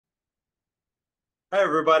Hi,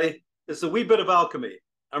 everybody. It's a wee bit of alchemy.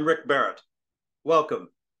 I'm Rick Barrett. Welcome.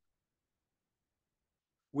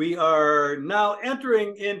 We are now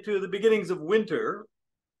entering into the beginnings of winter,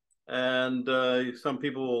 and some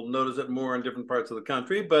people will notice it more in different parts of the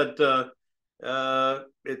country, but we're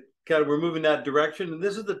moving that direction. And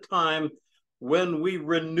this is the time when we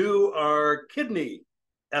renew our kidney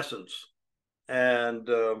essence. And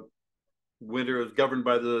winter is governed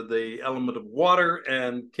by the element of water,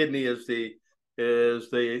 and kidney is the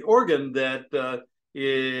organ that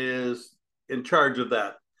is in charge of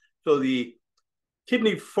that. So the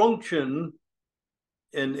kidney function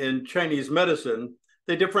in Chinese medicine,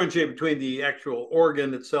 they differentiate between the actual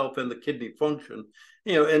organ itself and the kidney function.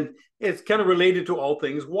 And it's kind of related to all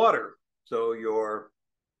things water. So your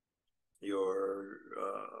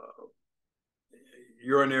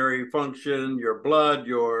urinary function, your blood,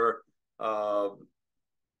 your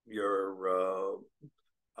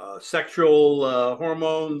sexual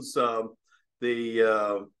hormones,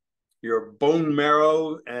 your bone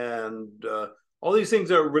marrow, and all these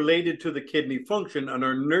things are related to the kidney function and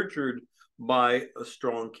are nurtured by a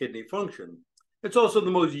strong kidney function. It's also the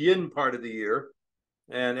most yin part of the year,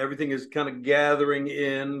 and everything is kind of gathering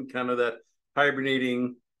in, kind of that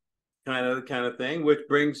hibernating kind of thing, which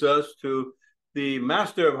brings us to the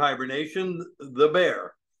master of hibernation, the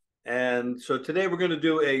bear. And so today we're going to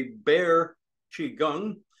do a Bear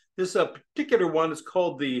Qigong. This particular one is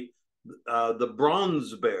called the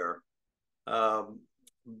bronze bear,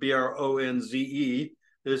 Bronze.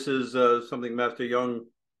 This is something Master Young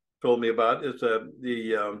told me about. It's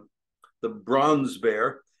the bronze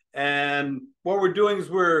bear, and what we're doing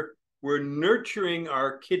is we're nurturing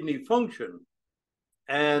our kidney function,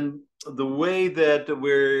 and the way that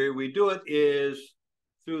we do it is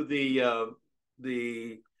through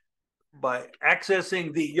by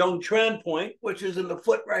accessing the Yongquan point, which is in the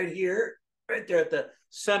foot right here, right there at the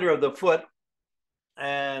center of the foot.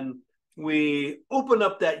 And we open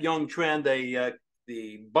up that Yongquan,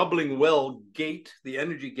 the bubbling well gate, the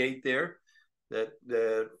energy gate there that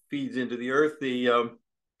feeds into the earth. We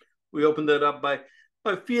open that up by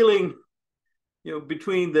feeling,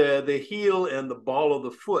 between the heel and the ball of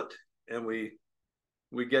the foot, and we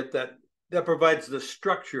get that provides the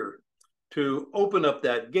structure to open up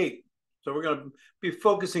that gate. So we're going to be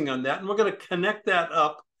focusing on that, and we're going to connect that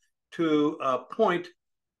up to a point,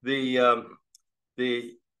 the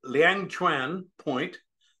Liang Chuan point,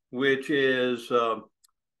 which is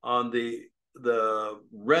on the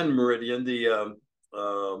Ren meridian, the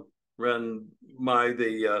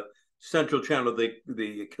central channel,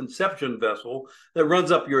 the conception vessel that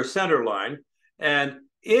runs up your center line, and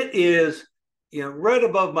it is right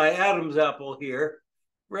above my Adam's apple here,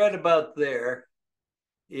 right about there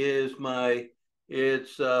is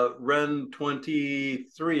it's Ren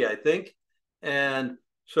 23, I think. And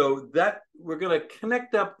so that we're going to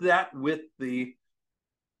connect up that with the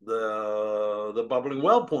bubbling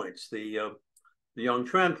well points, the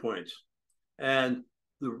Yongquan points. And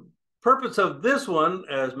the purpose of this one,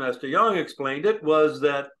 as Master Yang explained it, was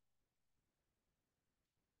that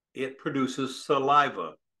it produces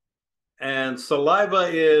saliva. And saliva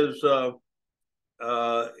is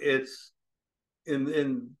it's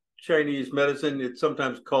in Chinese medicine, it's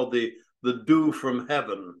sometimes called the dew from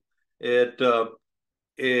heaven. When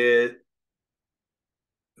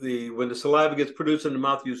the saliva gets produced in the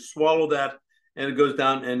mouth, you swallow that, and it goes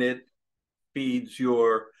down, and it feeds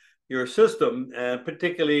your system, and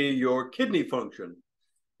particularly your kidney function.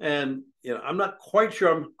 And I'm not quite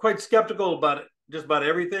sure. I'm quite skeptical about it, just about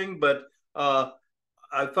everything, but I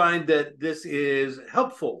find that this is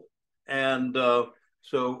helpful, and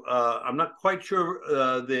so I'm not quite sure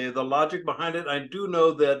the logic behind it. I do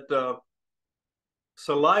know that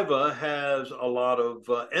saliva has a lot of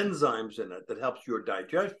enzymes in it that helps your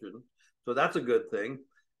digestion, so that's a good thing.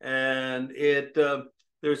 And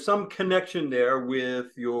there's some connection there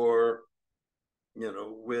with your,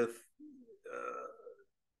 with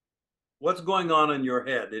what's going on in your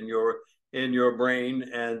head, in your brain,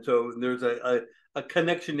 and so there's a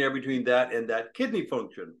connection there between that and that kidney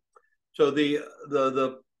function. So the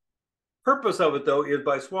purpose of it, though, is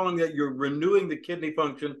by swallowing that, you're renewing the kidney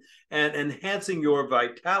function and enhancing your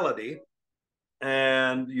vitality,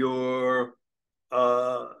 and you're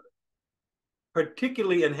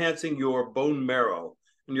particularly enhancing your bone marrow.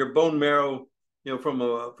 And your bone marrow, from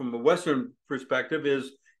a Western perspective,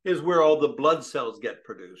 is where all the blood cells get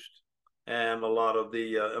produced and a lot of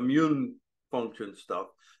the immune function stuff.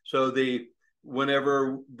 So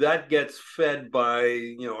whenever that gets fed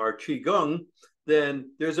by our qigong,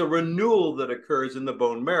 then there's a renewal that occurs in the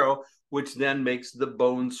bone marrow, which then makes the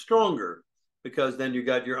bone stronger. because then you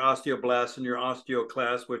got your osteoblasts and your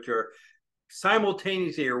osteoclasts, which are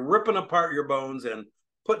simultaneously ripping apart your bones and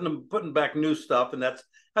putting back new stuff, and that's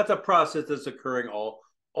a process that's occurring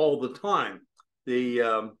all the time.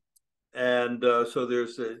 So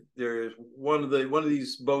there's one of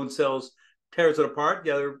these bone cells tears it apart,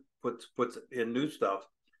 the other puts in new stuff,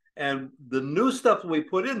 and the new stuff we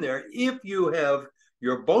put in there, if you have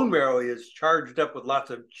your bone marrow is charged up with lots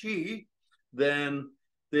of qi, then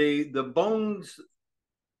the bones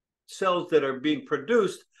cells that are being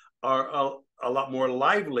produced are a lot more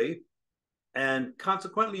lively, and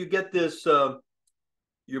consequently you get this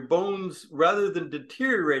your bones, rather than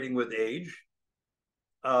deteriorating with age,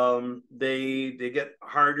 they get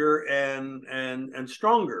harder and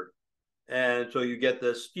stronger, and so you get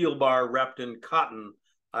the steel bar wrapped in cotton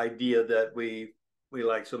idea that we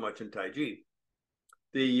like so much in Tai Chi.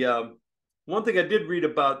 The one thing I did read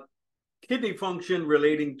about kidney function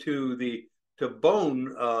relating to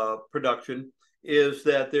bone production is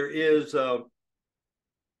that there is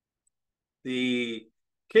the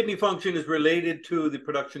kidney function is related to the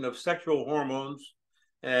production of sexual hormones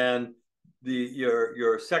and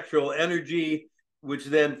your sexual energy, which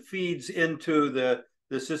then feeds into the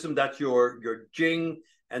system. That's your Jing,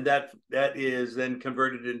 and that is then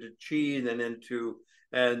converted into Qi, and then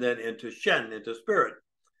into Shen, into spirit.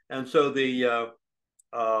 And so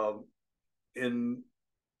in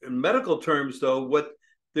medical terms, though,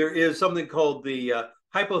 there is something called the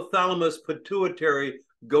hypothalamus pituitary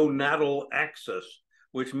gonadal axis,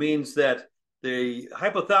 which means that the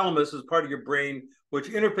hypothalamus is part of your brain which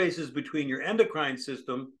interfaces between your endocrine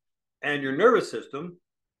system and your nervous system,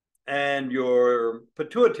 and your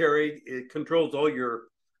pituitary, it controls all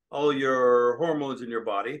your hormones in your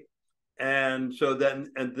body, and so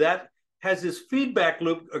that has this feedback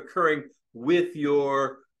loop occurring with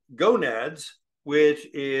your gonads, which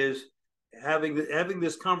is having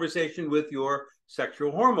this conversation with your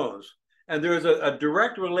sexual hormones. And there's a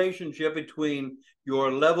direct relationship between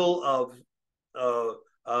your level of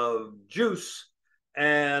juice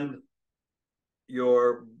and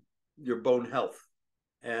your bone health.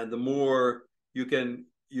 And the more you can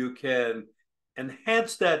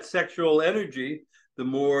enhance that sexual energy,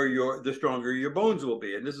 the stronger your bones will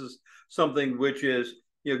be. And this is something which is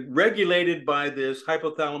regulated by this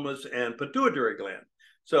hypothalamus and pituitary gland.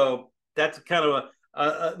 So that's kind of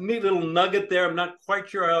a neat little nugget there. I'm not quite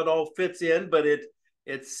sure how it all fits in, but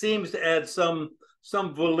it seems to add some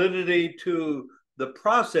validity to the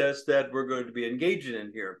process that we're going to be engaging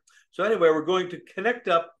in here. So anyway, we're going to connect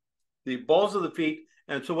up the balls of the feet,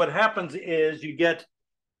 and so what happens is you get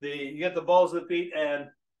the balls of the feet, and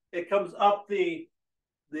it comes up the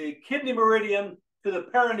kidney meridian to the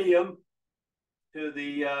perineum, to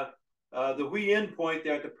the Yin point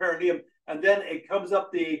there at the perineum, and then it comes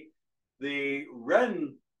up the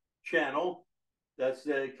Ren channel that's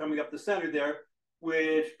coming up the center there,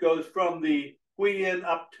 which goes from the Yin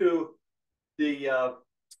up to the up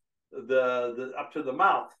to the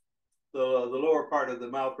mouth, the lower part of the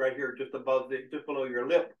mouth right here, just below your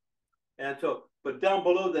lip. And so, but down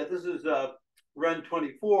below that, this is Ren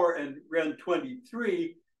 24, and Ren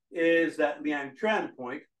 23 is that Liang Tran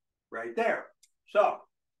point right there. So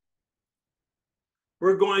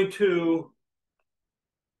we're going to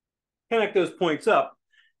connect those points up,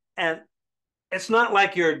 and it's not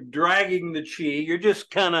like you're dragging the chi. You're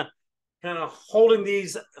just kind of holding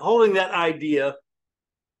that idea,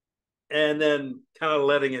 and then kind of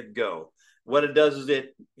letting it go. What it does is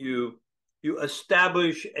you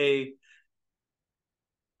establish a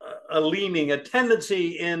leaning, a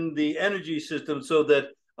tendency in the energy system, so that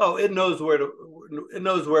it knows where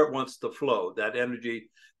it wants to flow. That energy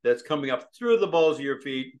that's coming up through the balls of your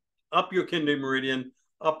feet, up your kidney meridian,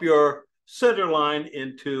 up your center line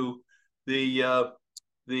into the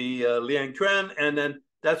Liang Tran, and then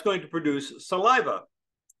that's going to produce saliva,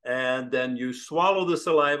 and then you swallow the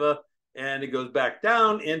saliva, and it goes back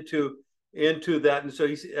down into that. And so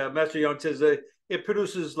Master Yang says it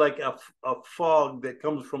produces like a fog that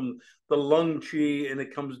comes from the lung chi, and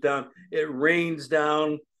it comes down, it rains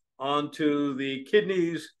down onto the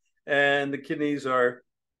kidneys, and the kidneys are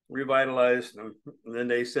revitalized, and then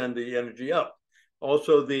they send the energy up.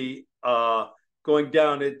 Also, the going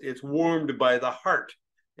down, it's warmed by the heart,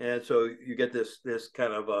 and so you get this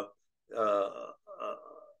kind of a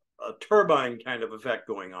turbine kind of effect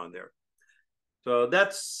going on there. So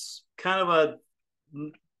that's kind of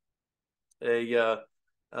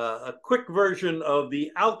a quick version of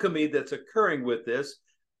the alchemy that's occurring with this,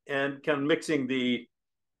 and kind of mixing the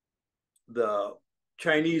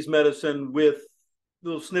Chinese medicine with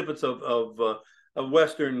little snippets of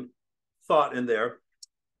Western thought in there.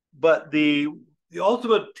 But the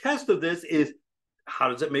ultimate test of this is, how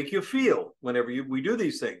does it make you feel whenever we do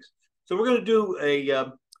these things? So we're going to do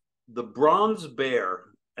the bronze bear,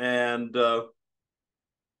 and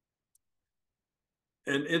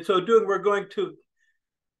in so doing, we're going to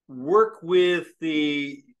work with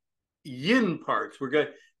the yin parts. We're going,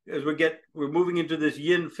 as we're moving into this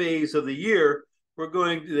yin phase of the year. We're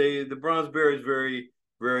going, the bronze bear is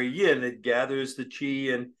very yin. It gathers the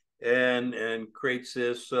qi and creates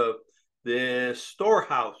this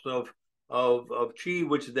storehouse of qi,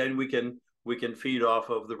 which then we can feed off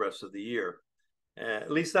of the rest of the year.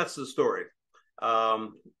 At least that's the story.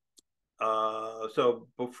 So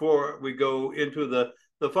before we go into the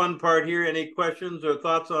fun part here, any questions or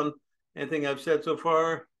thoughts on anything I've said so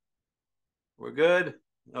far? We're good?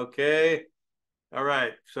 Okay. All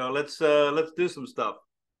right. So let's do some stuff.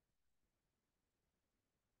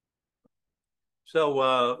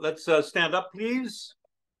 So let's stand up, please.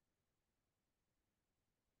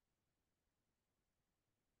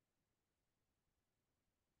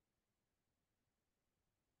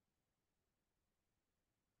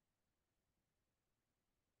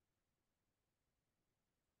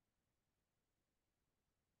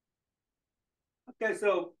 Okay,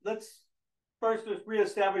 so let's first just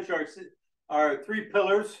reestablish our three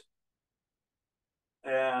pillars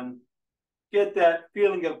and get that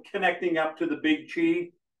feeling of connecting up to the big chi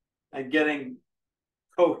and getting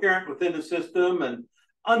coherent within the system and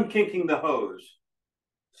unkinking the hose.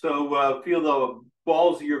 So feel the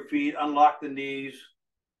balls of your feet, unlock the knees,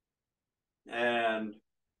 and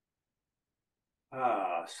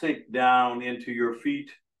sink down into your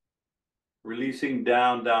feet, releasing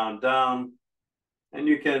down, down, down. And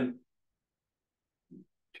you can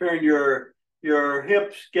turn your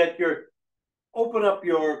hips, open up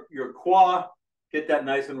your qua, get that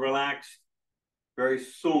nice and relaxed, very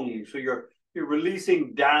sung. So you're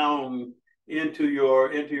releasing down into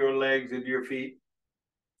your legs, into your feet.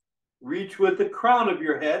 Reach with the crown of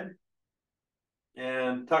your head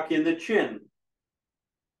and tuck in the chin.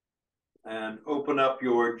 And open up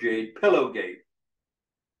your jade pillow gate.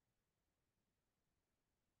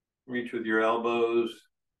 Reach with your elbows,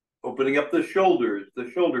 opening up the shoulders, the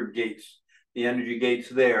shoulder gates, the energy gates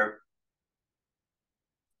there.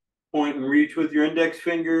 Point and reach with your index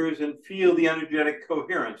fingers and feel the energetic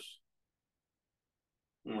coherence.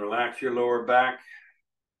 And relax your lower back.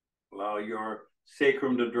 Allow your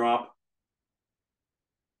sacrum to drop.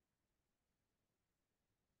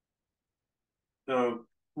 So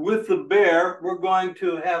with the bear, we're going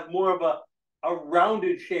to have more of a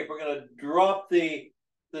rounded shape. We're going to drop the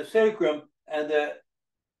sacrum, and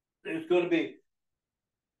there's going to be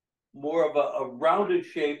more of a rounded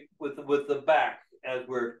shape with the back as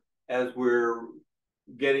we're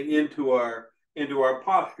getting into our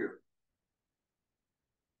posture.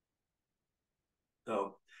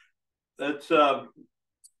 So let's so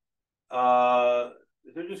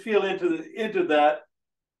just feel into that.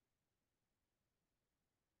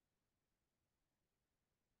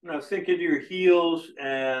 Now sink into your heels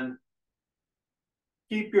and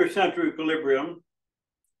keep your center equilibrium,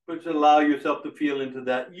 which allow yourself to feel into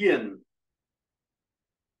that yin.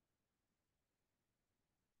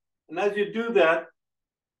 And as you do that,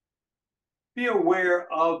 be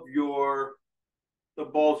aware of the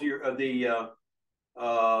balls of your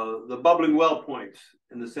the bubbling well points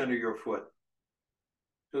in the center of your foot.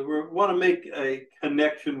 So we want to make a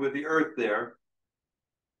connection with the earth there.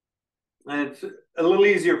 And it's a little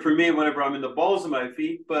easier for me whenever I'm in the balls of my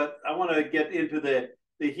feet, but I want to get into the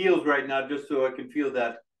heels right now just so I can feel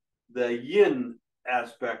that the yin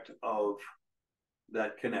aspect of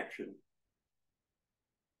that connection.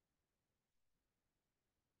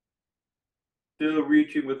 Still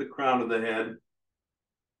reaching with the crown of the head.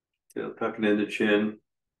 Still tucking in the chin.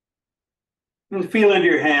 And feel into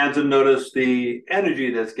your hands and notice the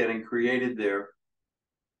energy that's getting created there.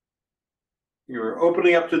 You're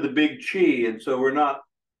opening up to the big chi, and so we're not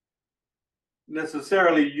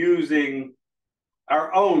necessarily using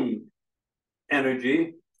our own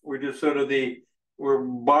energy. We're just sort of we're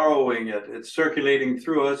borrowing it. It's circulating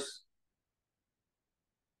through us.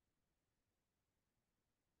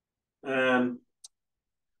 And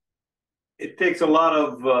it takes a lot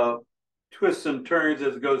of twists and turns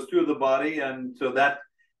as it goes through the body. And so that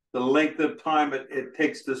the length of time it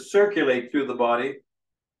takes to circulate through the body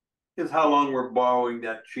is how long we're borrowing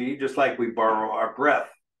that chi, just like we borrow our breath.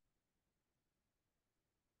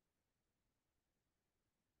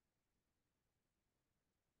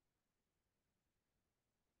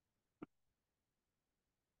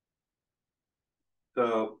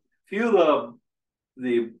 So feel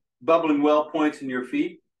the bubbling well points in your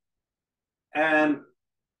feet and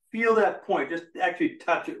feel that point. Just actually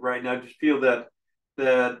touch it right now. Just feel that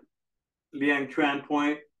Liang Tran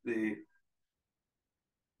point, the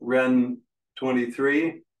Ren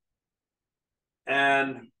 23.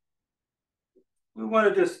 And we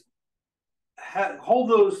want to just hold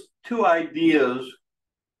those two ideas,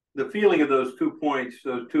 the feeling of those 2 points,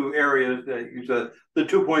 those two areas that you said, the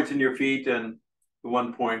 2 points in your feet and the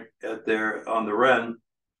 1 point at there on the Ren,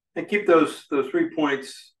 and keep those 3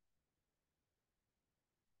 points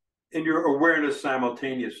in your awareness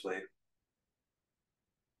simultaneously.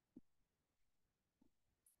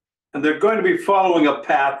 And they're going to be following a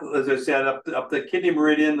path, as I said, up the kidney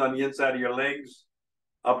meridian on the inside of your legs,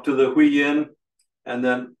 up to the Hui Yin, and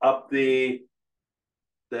then up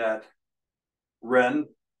that Ren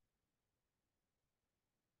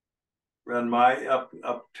Mai, up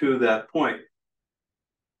to that point.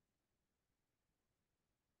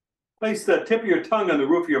 Place the tip of your tongue on the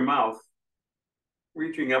roof of your mouth,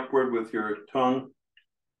 reaching upward with your tongue.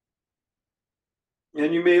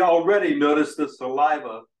 And you may already notice the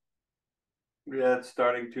saliva that's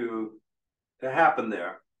starting to happen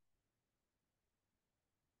there.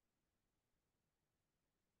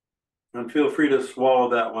 And feel free to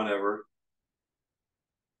swallow that whenever.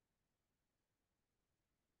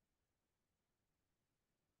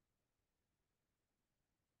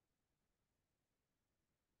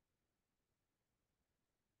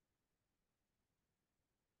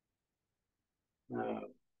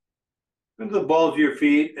 Into the balls of your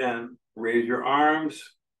feet and raise your arms.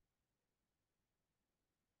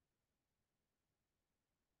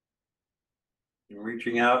 And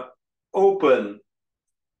reaching out, open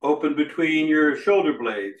between your shoulder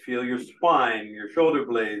blades. Feel your spine, your shoulder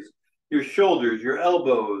blades, your shoulders, your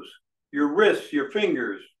elbows, your wrists, your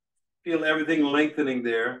fingers. Feel everything lengthening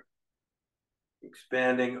there,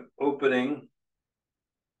 expanding, opening.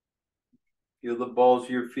 Feel the balls of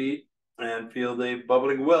your feet and feel the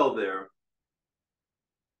bubbling well there.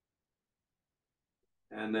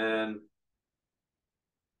 And then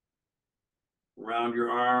round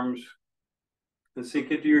your arms and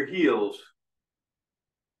sink into your heels.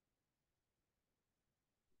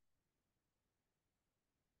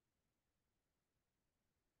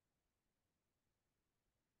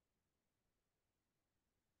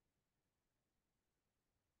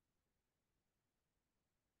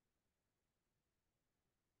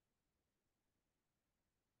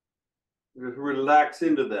 Just relax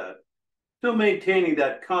into that. Still maintaining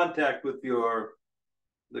that contact with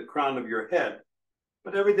the crown of your head.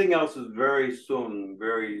 But everything else is very sung,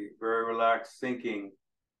 very, very relaxed, sinking.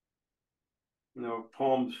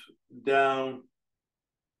 Palms down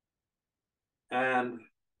and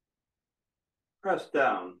press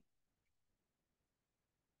down.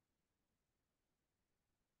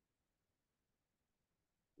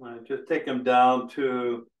 Just take them down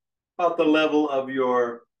to about the level of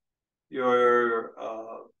your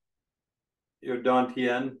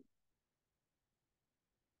dantian.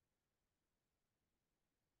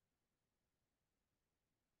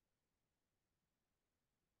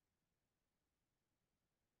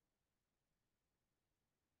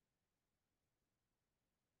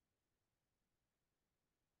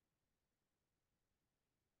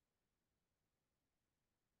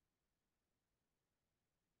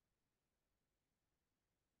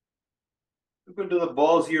 Look into the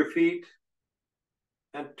balls of your feet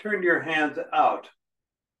and turn your hands out.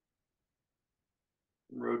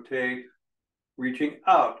 Rotate, reaching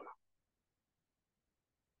out.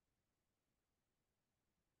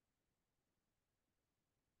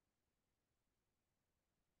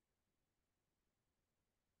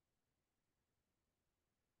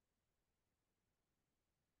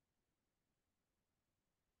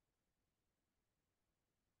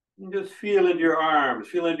 And just feel into your arms,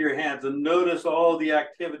 feel into your hands, and notice all the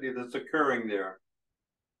activity that's occurring there.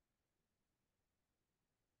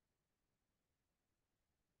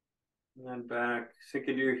 And then back, sink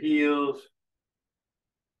into your heels.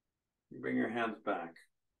 Bring your hands back.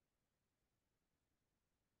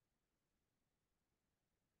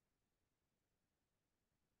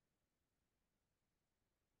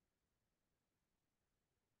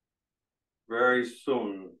 Very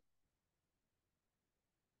soon.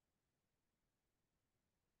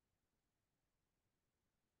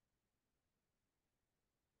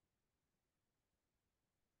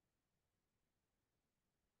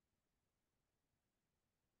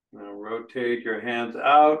 Now rotate your hands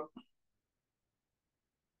out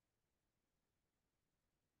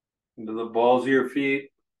into the balls of your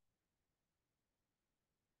feet.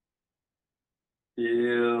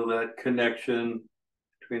 Feel that connection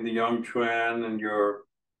between the Yongquan and your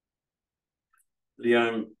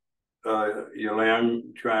Liang your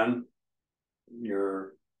Liang Chuan,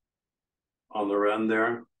 your on the Ren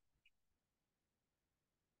there.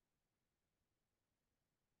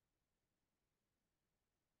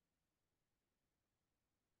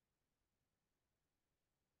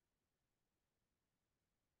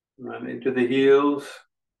 And into the heels.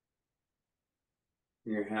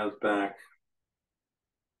 Your hands back.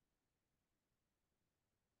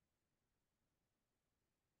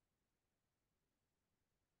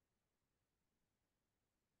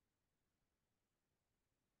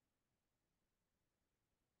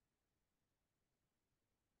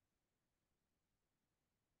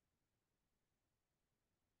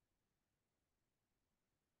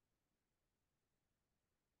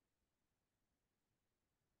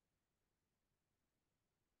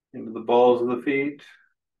 Into the balls of the feet.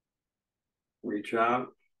 Reach out.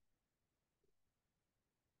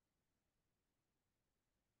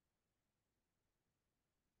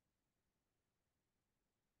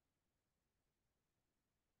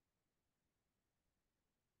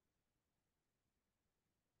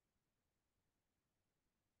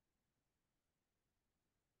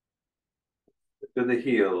 To the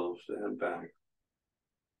heels and back.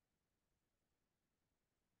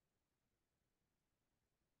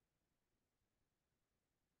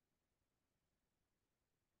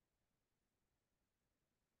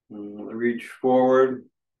 Reach forward,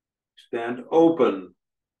 stand open,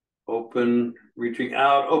 open, reaching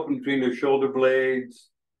out, open between the shoulder blades,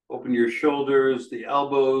 open your shoulders, the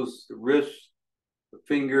elbows, the wrists, the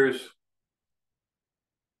fingers.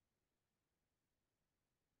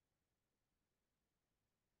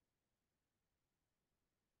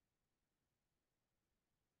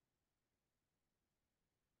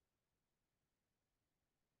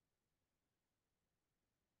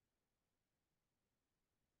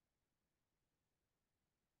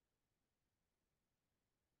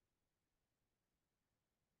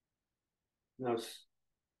 Now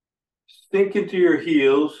sink into your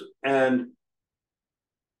heels, and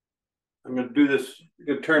I'm going to do this. I'm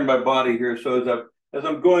going to turn my body here. So as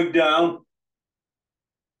I'm going down,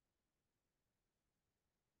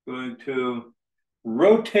 I'm going to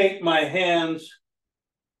rotate my hands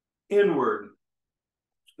inward.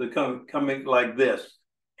 So coming like this,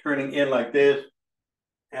 turning in like this,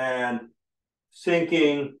 and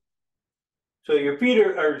sinking. So your feet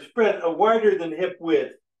are spread wider than hip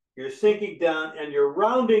width. You're sinking down and you're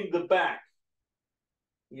rounding the back.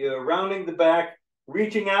 You're rounding the back,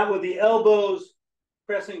 reaching out with the elbows,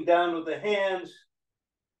 pressing down with the hands,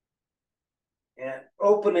 and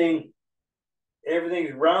opening.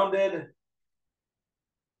 Everything's rounded.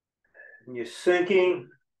 And you're sinking.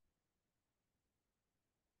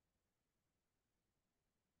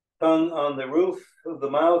 Tongue on the roof of the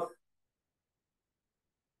mouth.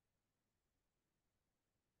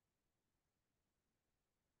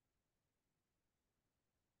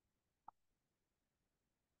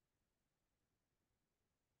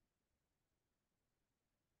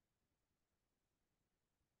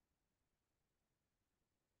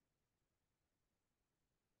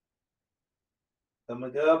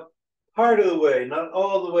 Coming up part of the way, not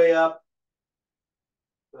all the way up.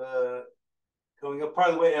 Coming up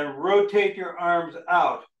part of the way, and rotate your arms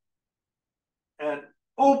out and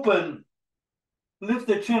open. Lift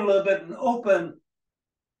the chin a little bit and open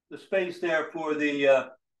the space there for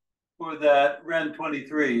that Ren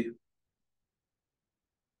 23.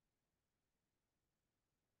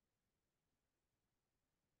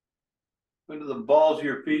 Into the balls of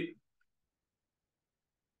your feet.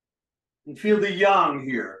 And feel the yang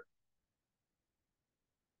here.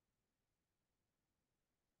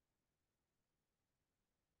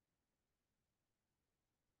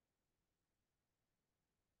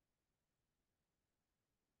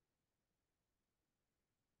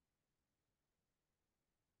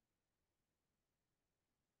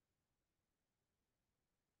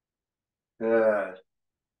 Good.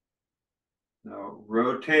 Now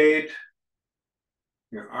rotate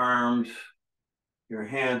your arms, your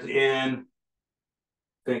hands in,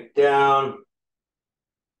 think down,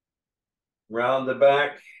 round the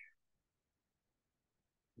back,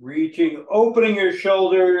 reaching, opening your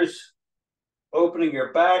shoulders, opening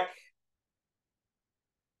your back.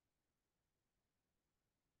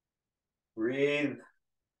 Breathe.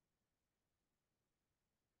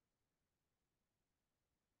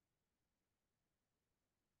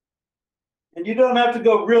 And you don't have to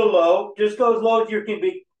go real low. Just go as low as you can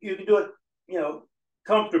be. You can do it,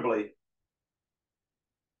 comfortably.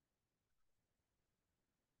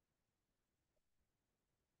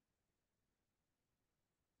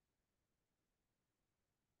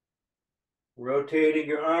 Rotating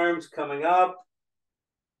your arms, coming up.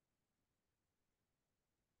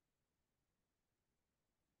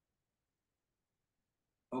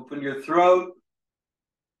 Open your throat.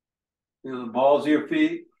 Feel the balls of your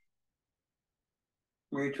feet.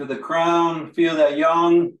 Reach with the crown. Feel that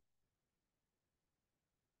yang.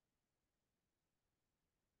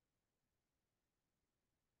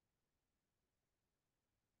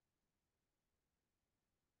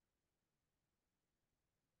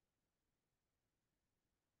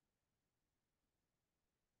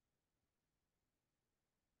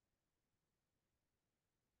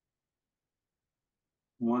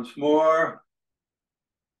 Once more.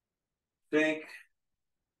 Think.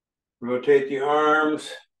 Rotate the arms.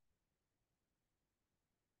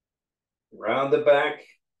 Around the back.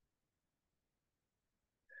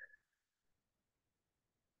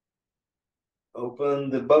 Open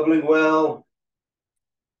the bubbling well.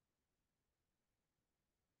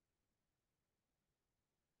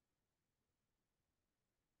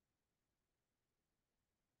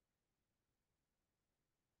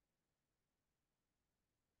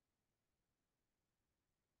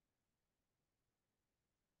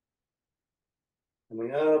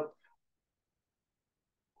 Coming up.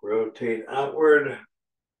 Rotate outward.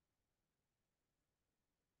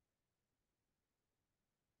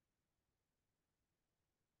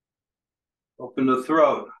 Open the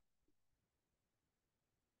throat.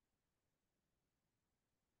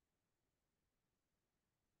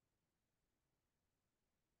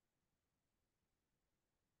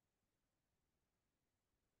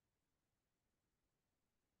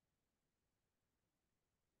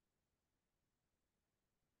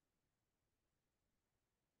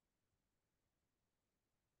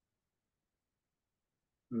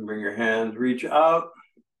 And bring your hands, reach out.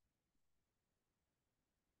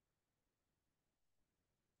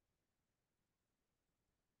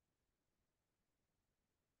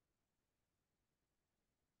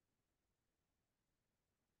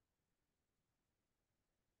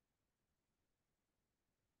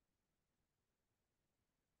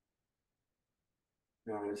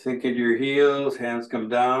 Sink into your heels, hands come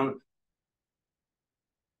down.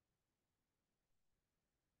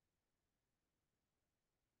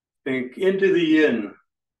 Sink into the yin.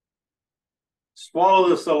 Swallow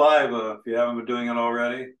the saliva if you haven't been doing it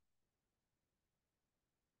already.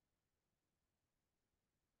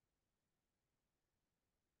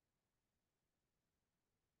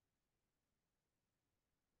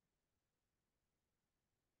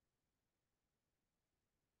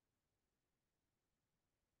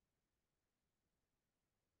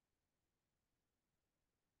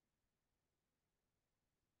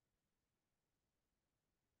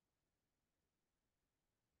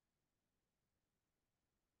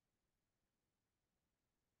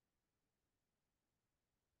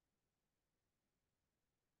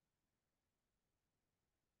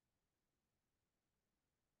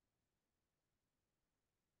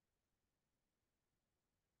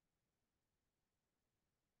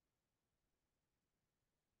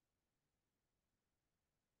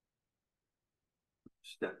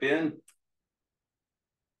 Step in.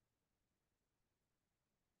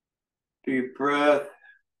 Deep breath.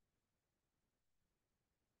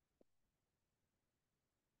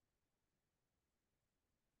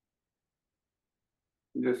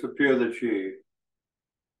 Disappear the chi.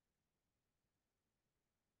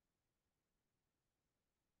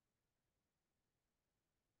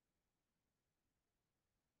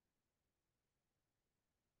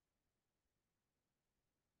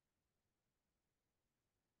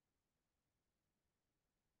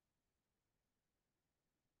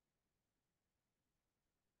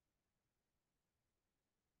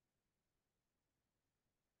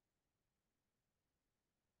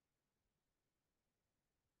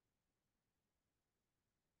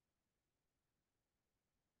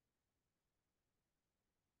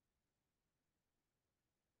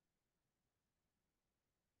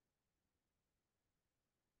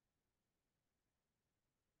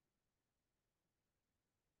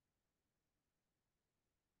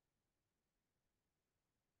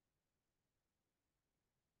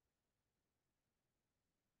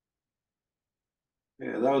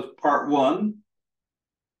 Yeah, that was part one.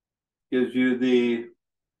 Gives you the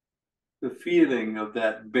feeling of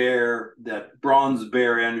that bear, that bronze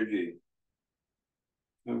bear energy.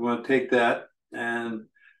 I'm going to take that and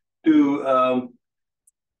do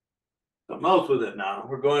something else with it now.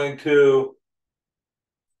 We're going to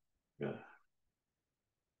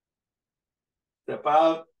step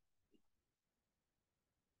out.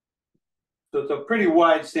 So it's a pretty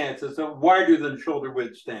wide stance. It's a wider than shoulder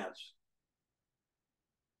width stance.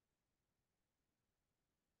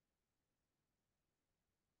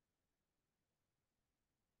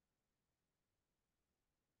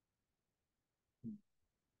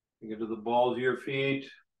 You get to the balls of your feet.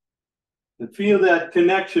 And feel that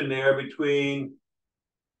connection there between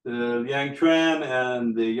the Yang Chuan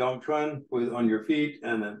and the Yongquan on your feet,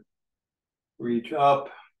 and then reach up.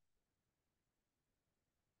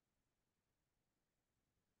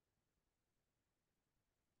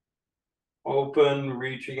 Open,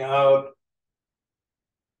 reaching out.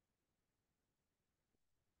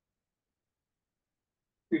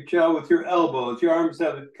 Reach out with your elbows. Your arms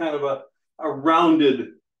have kind of a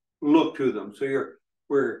rounded look to them. So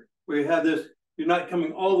we have this, you're not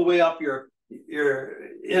coming all the way up you're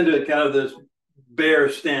into kind of this bear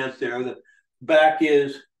stance there. The back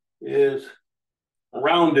is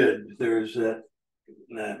rounded. There's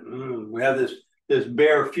we have this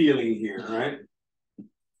bear feeling here, right?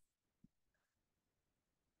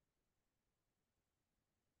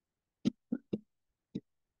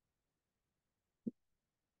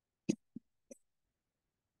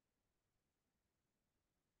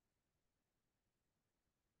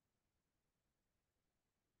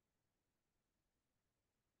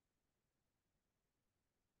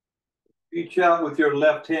 Reach out with your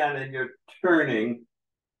left hand and you're turning.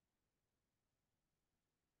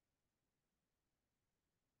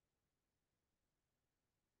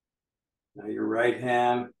 Now your right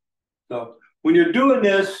hand. So when you're doing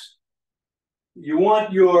this, you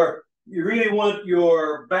really want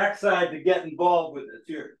your backside to get involved with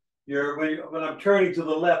it. When I'm turning to the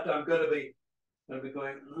left, I'm going to be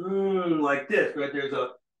going like this, right?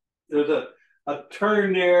 There's a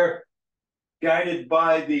turn there, guided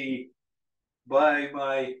by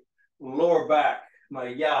my lower back, my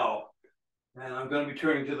yao, and I'm going to be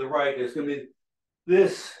turning to the right. There's going to be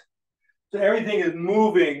this. So everything is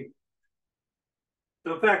moving.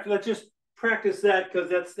 So in fact, let's just practice that, because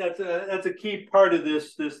that's a key part of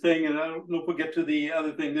this thing. And I don't know if we'll get to the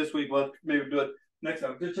other thing this week. We'll maybe do it next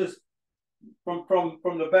time. Just from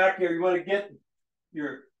the back here, you want to get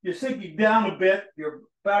you're sinking down a bit. Your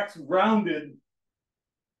back's rounded.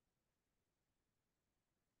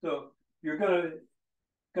 So you're gonna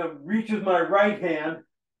reach with my right hand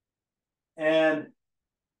and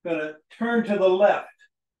gonna turn to the left.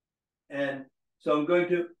 And so I'm going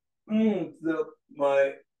to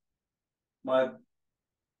my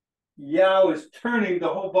yao is turning, the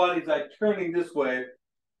whole body's like turning this way,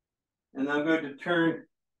 and I'm going to turn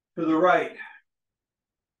to the right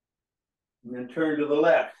and then turn to the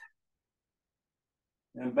left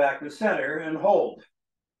and back to center and hold.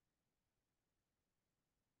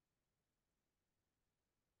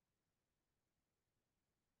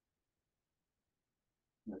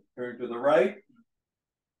 Turn to the right,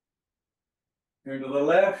 turn to the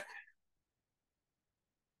left,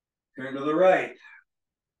 turn to the right,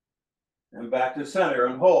 and back to center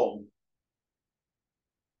and hold.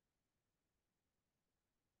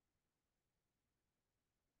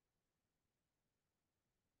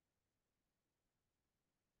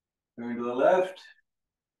 Turn to the left,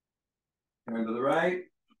 turn to the right,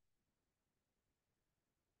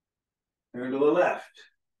 turn to the left,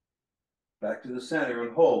 back to the center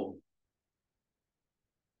and hold.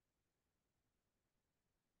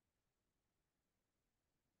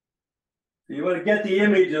 So you want to get the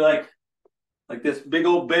image of like this big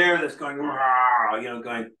old bear that's going,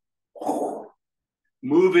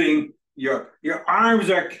 moving. Your arms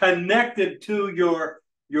are connected to your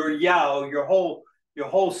yao. Your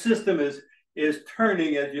whole system is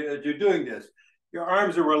turning as you're doing this. Your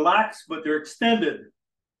arms are relaxed, but they're extended.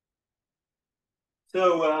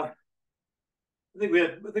 So I think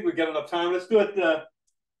we got enough time. Let's do it.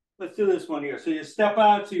 Let's do this one here. So you step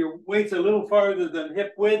out, so your weight's a little farther than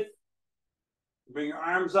hip width. Bring your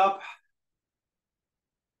arms up.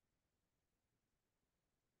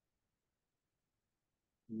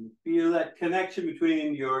 And feel that connection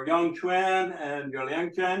between your Yongquan and your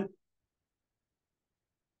Liangquan.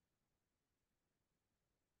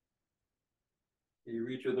 You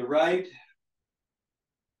reach with the right,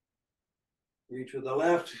 reach with the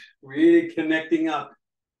left, really connecting up.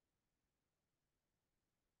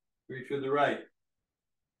 Reach with the right.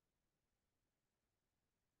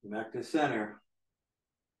 Back to center.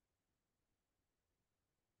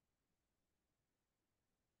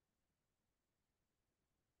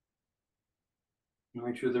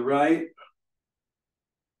 Reach with the right,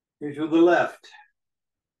 reach with the left.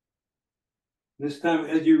 This time,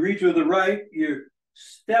 as you reach with the right, you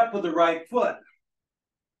step with the right foot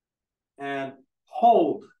and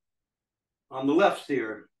hold on the left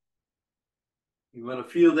here. You want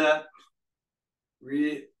to feel that.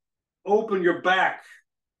 Really open your back.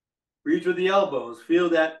 Reach with the elbows. Feel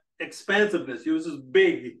that expansiveness. This is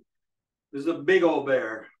big. This is a big old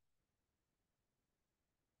bear.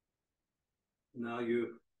 Now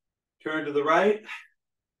you Turn to the right.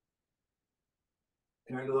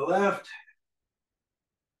 Turn to the left.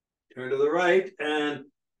 Turn to the right and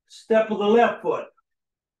step with the left foot.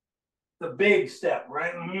 The big step,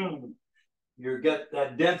 right? You get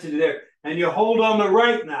that density there. And you hold on the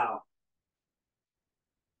right now.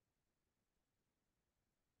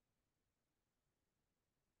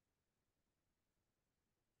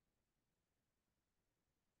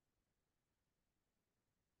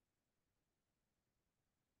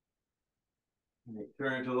 And you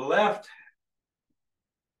turn to the left.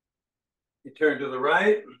 You turn to the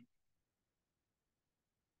right.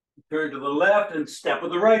 You turn to the left and step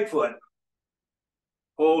with the right foot.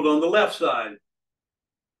 Hold on the left side.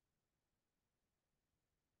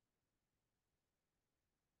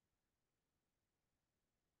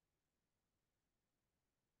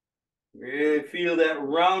 Really feel that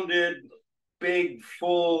rounded, big,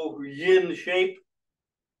 full yin shape.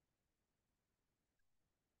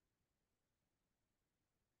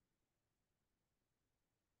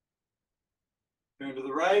 Turn to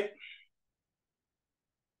the right.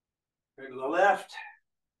 Turn to the left.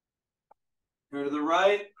 Turn to the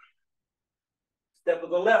right. Step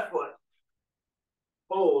with the left foot.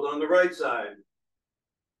 Hold on the right side.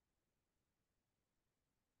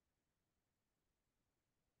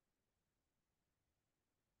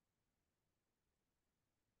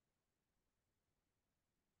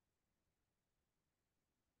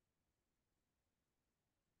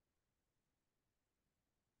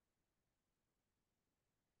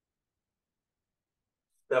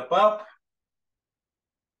 Step up.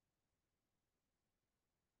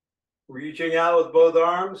 Reaching out with both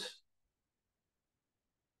arms.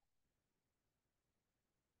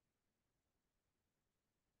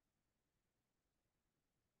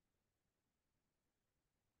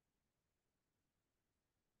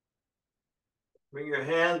 Bring your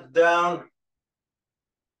hands down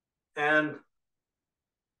and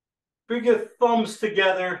bring your thumbs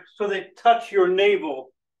together so they touch your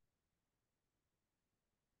navel.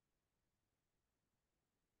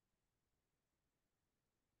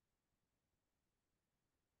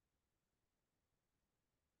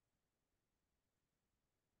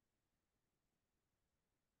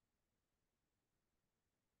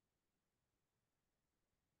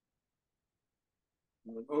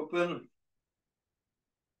 Open.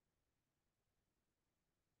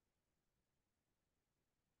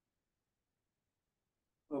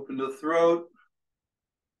 Open the throat.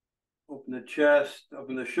 Open the chest.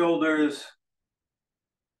 Open the shoulders.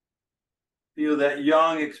 Feel that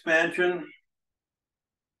yang expansion.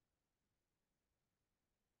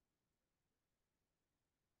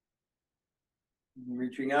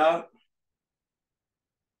 Reaching out.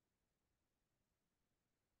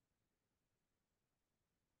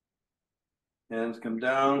 Hands come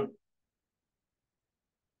down.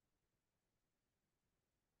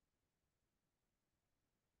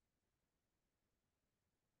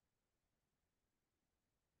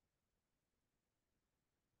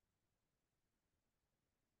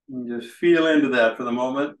 And just feel into that for the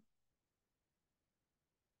moment.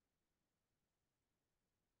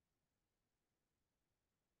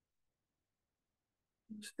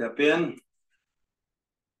 Step in.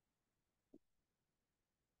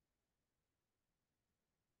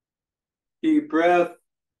 Deep breath.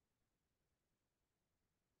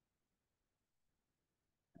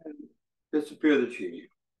 And disappear the chi.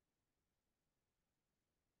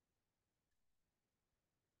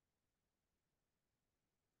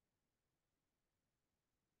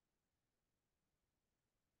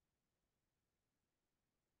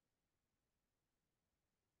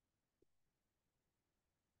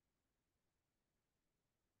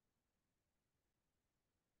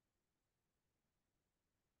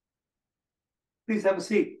 Please have a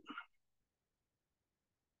seat.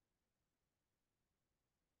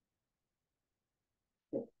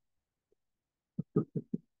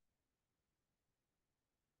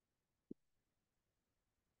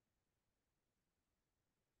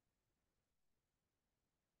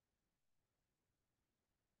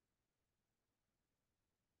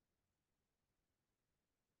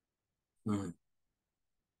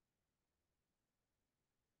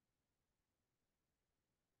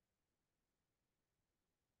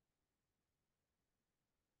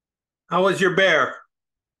 How was your bear?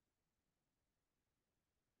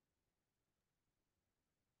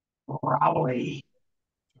 Probably.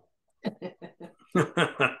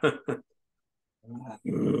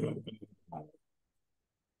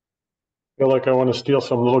 Feel like I want to steal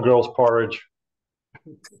some little girl's porridge.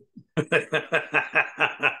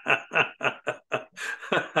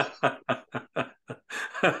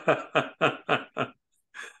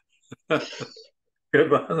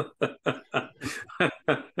 Good one.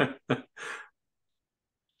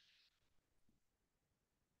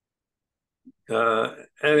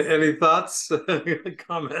 Any thoughts,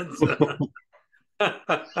 comments?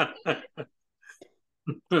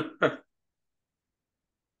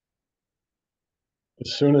 As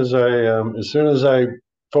soon as I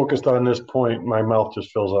focused on this point, my mouth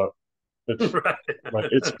just fills up. It's Right.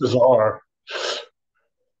 it's bizarre.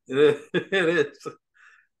 It is.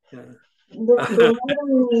 Yeah. They're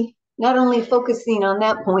not only focusing on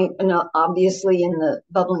that point, and obviously in the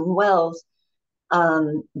bubbling wells,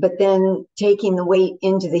 but then taking the weight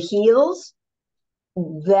into the heels,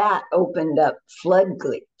 that opened up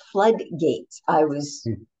floodgates. I was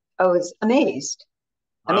amazed.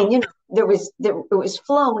 Wow. I mean, it was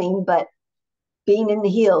flowing, but being in the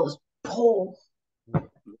heels, pull.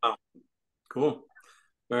 Wow. Cool.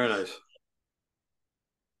 Very nice.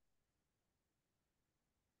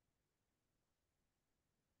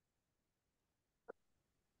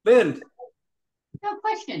 Lynn. No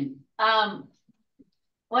question. Well,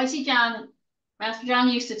 I see Master John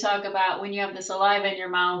used to talk about when you have the saliva in your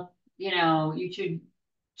mouth, you should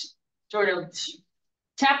sort of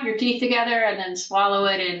tap your teeth together and then swallow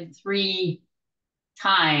it in 3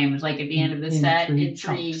 times, like at the end of the set, in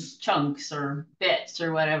 3 chunks or bits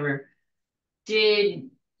or whatever. Did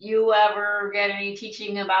you ever get any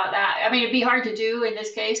teaching about that? I mean, it'd be hard to do in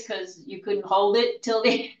this case because you couldn't hold it till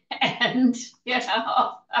the end, but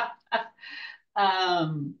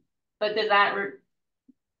does that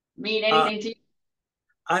mean anything to you?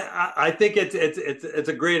 I think it's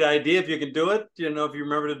a great idea if you can do it. If you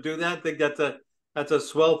remember to do that, I think that's a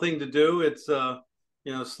swell thing to do. It's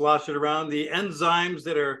slosh it around. The enzymes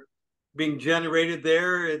that are being generated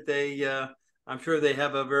there, I'm sure they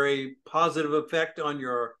have a very positive effect on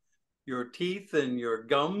your teeth and your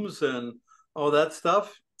gums and all that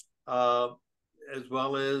stuff, as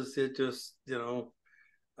well as it just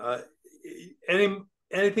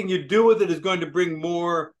anything you do with it is going to bring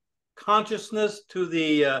more consciousness to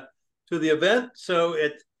the event. So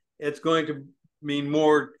it's going to mean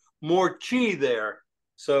more chi there.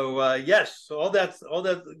 So yes, all that's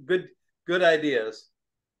good ideas.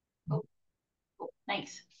 Cool.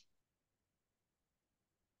 Thanks.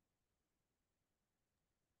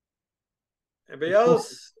 Anybody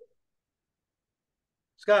else?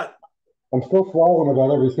 Scott. I'm still swallowing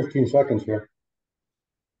about every 15 seconds here.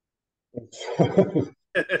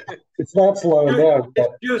 It's not slowing down.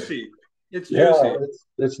 It's juicy. It's juicy. Yeah,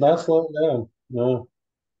 it's not slowing down. No.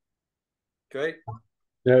 Great.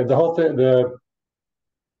 Yeah, the whole thing, the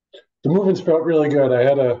movements felt really good. I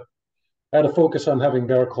had to focus on having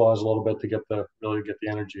bear claws a little bit to really get the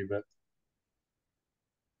energy. But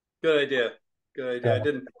good idea. Good idea. Yeah.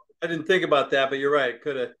 I didn't think about that, but you're right.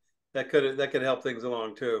 That could help things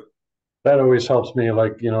along too. That always helps me.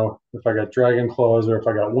 Like, if I got dragon claws or if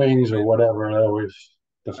I got wings or whatever,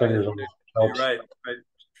 the fingers always helps. Right.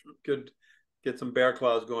 Good. Get some bear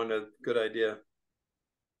claws going. Good idea.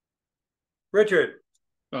 Richard.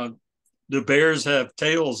 Do bears have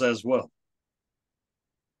tails as well?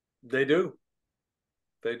 They do.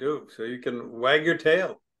 So you can wag your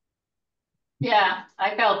tail. Yeah,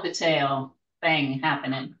 I felt the tail thing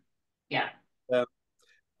happening. Yeah.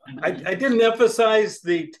 I didn't emphasize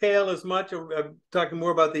the tail as much. I'm talking more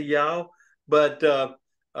about the yow, but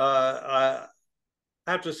I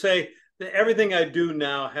have to say that everything I do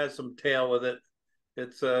now has some tail with it.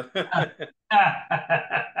 It's I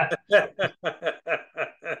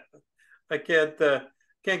can't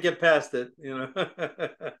get past it,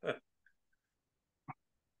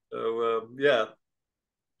 So yeah.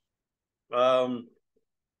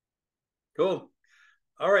 Cool.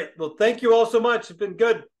 All right. Well, thank you all so much. It's been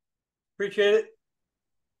good. Appreciate it.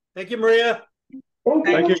 Thank you, Maria.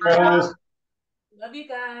 Thank you, guys. Love you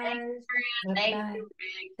guys. Thank you.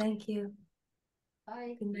 Thank you.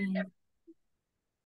 Bye. Good night.